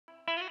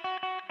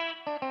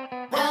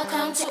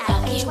Welcome to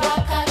Ackee,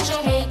 a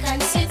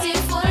Jamaican city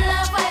full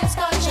of vibes,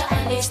 culture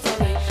and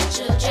history.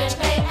 Children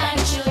play and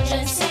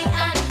children sing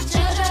and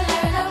children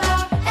learn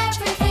about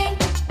everything.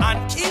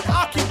 And in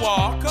Ackee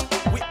Walk,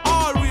 we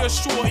all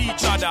reassure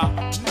each other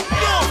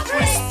enough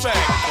respect.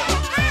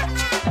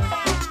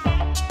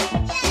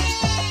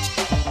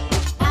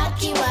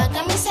 Ackee Walk,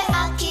 and me say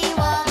Ackee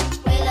Walk.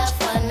 We'll have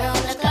fun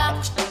round the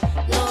clock.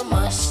 No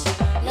muss,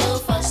 no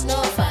fuss, no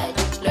fight.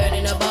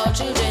 Learning about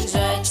children's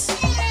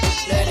rights.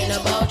 Learning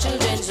about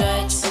children's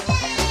rights.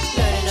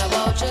 Learning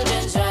about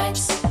children's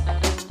rights.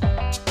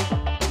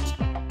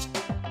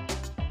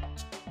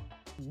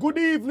 Good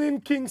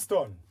evening,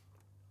 Kingston.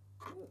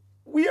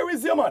 Where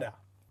is your mother?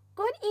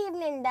 Good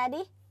evening,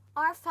 Daddy.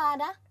 Or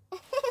Father.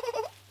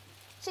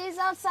 She's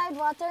outside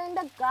watering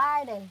the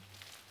garden.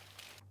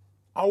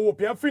 I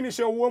hope you finish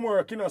your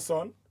homework,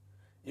 son.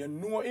 You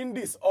know in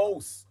this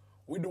house,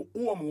 we do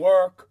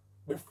homework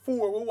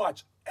before we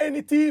watch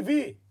any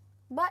TV.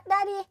 But,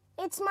 Daddy,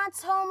 it's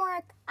maths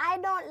homework. I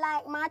don't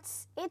like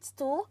maths. It's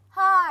too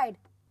hard.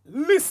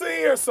 Listen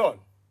here, son.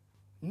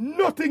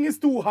 Nothing is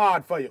too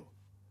hard for you.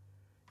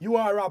 You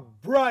are a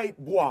bright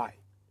boy.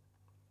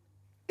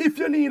 If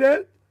you need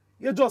help,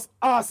 you just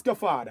ask your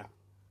father.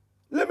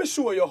 Let me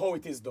show you how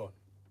it is done.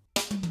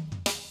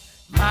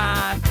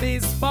 Math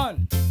is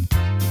fun.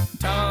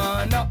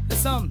 Turn up the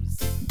sums.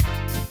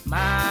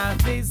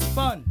 Math is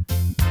fun.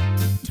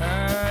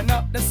 Turn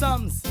up the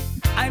sums.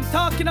 I'm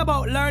talking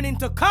about learning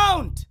to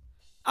count.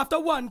 After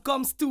 1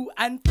 comes 2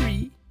 and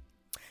 3.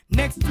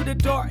 Next to the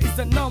door is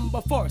the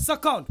number 4. So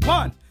count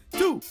 1,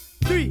 2,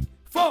 3,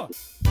 4.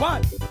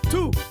 1,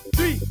 2,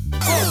 3,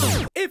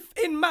 4. If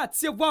in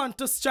maths you want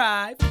to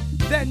strive,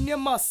 then you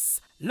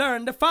must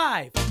learn the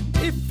 5.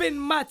 If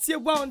in maths you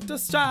want to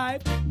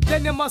strive,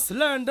 then you must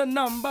learn the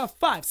number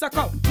 5. So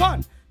count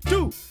 1,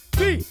 2,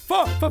 3,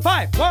 4,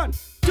 5. 1,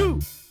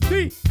 2,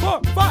 3,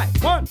 4,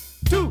 5. 1,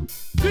 2,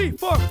 3,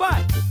 4,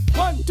 5.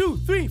 1, 2,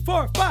 3,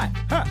 4, 5.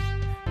 Huh.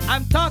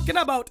 I'm talking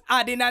about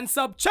adding and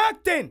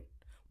subtracting.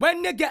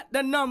 When you get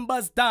the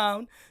numbers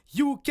down,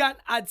 you can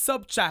add,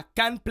 subtract,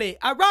 and play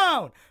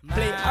around.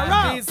 Play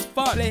around is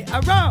fun. Play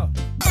around.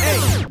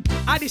 Hey,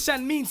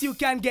 addition means you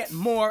can get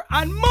more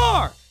and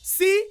more.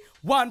 See,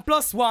 1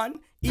 plus 1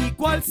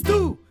 equals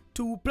 2.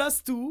 2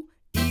 plus 2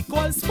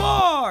 equals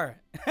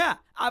 4.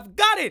 I've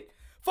got it,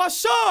 for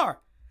sure.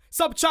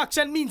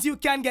 Subtraction means you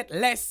can get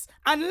less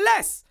and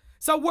less.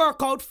 So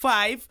work out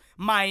 5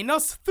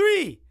 minus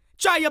 3.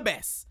 Try your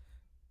best.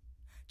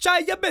 Try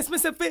your best,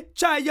 Miss Effie.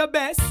 Try your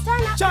best.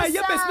 Try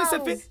your best, Miss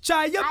Effie.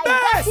 Try your best.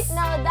 I got it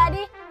now,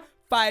 Daddy.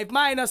 5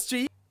 minus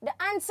 3. The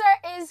answer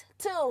is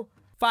 2.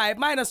 5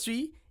 minus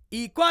 3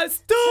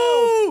 equals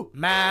 2.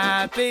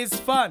 Math is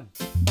fun.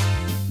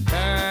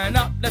 Turn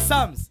up the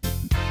sums.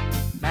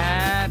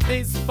 Math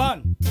is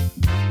fun.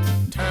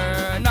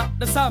 Turn up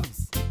the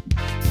sums.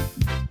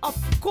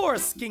 Of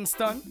course,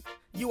 Kingston,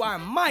 you are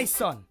my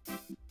son.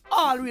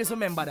 Always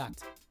remember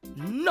that.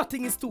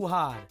 Nothing is too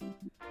hard.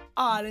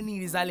 All I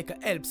need is a little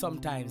help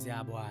sometimes,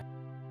 yeah, boy.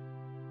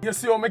 You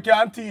see how me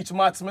can teach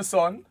maths, my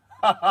son?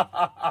 We're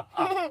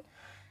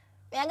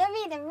gonna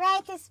be the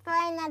brightest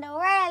boy in the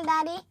world,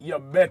 Daddy. You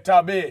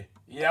better be.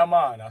 Yeah,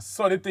 man. I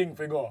saw the thing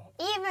for go.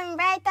 Even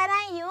brighter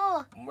than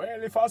you.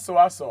 Well, if I saw,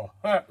 I saw.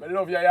 I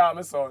love you, yeah,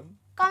 my son.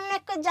 Come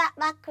make a jack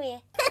back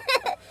way.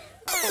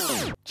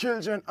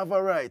 Children have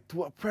a right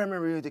to a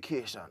primary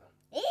education.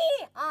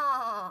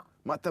 Ee-ah.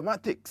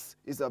 Mathematics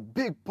is a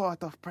big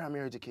part of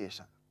primary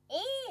education.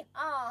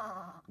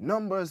 Ee-ah.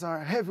 Numbers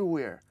are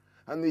everywhere,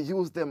 and we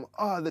use them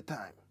all the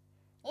time.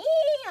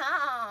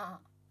 Ee-ah.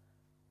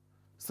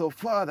 So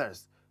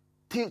fathers,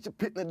 teach the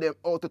pitney them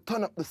how to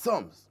turn up the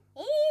sums.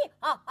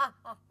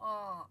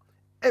 Ee-ah.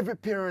 Every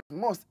parent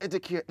must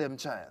educate them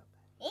child.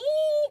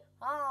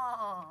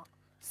 Ee-ah.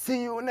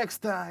 See you next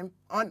time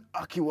on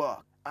Ackee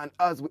Walk. And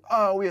as we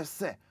always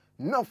say,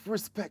 enough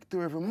respect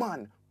to every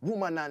man,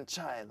 woman, and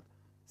child.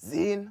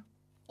 Zine?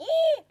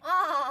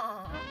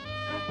 Ee-ah.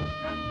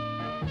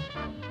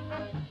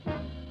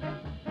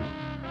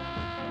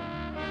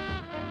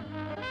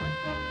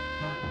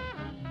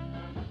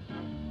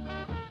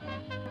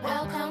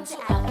 Welcome to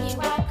Ackee,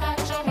 a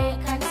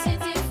Jamaican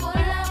city full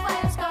of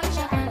vibes,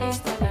 culture and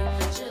history.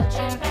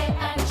 Children play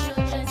and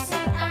children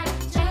sing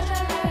and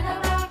children learn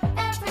about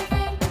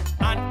everything.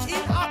 And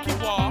in Ackee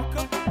Walk,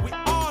 we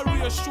all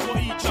reassure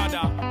each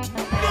other